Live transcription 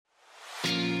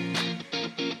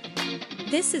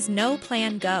This is No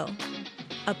Plan Go,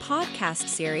 a podcast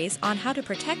series on how to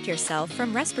protect yourself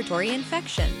from respiratory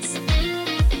infections.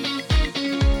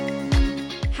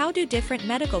 How do different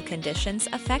medical conditions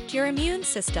affect your immune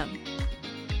system?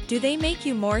 Do they make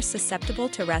you more susceptible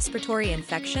to respiratory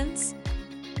infections?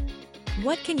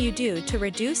 What can you do to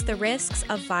reduce the risks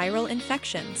of viral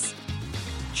infections?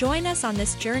 Join us on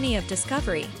this journey of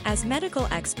discovery as medical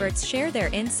experts share their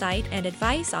insight and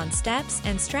advice on steps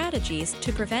and strategies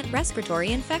to prevent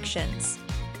respiratory infections.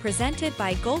 Presented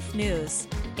by Gulf News,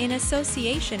 in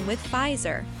association with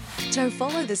Pfizer. To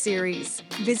follow the series,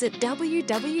 visit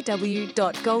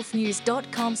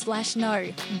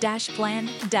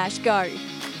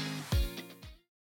www.gulfnews.com/no-plan-go.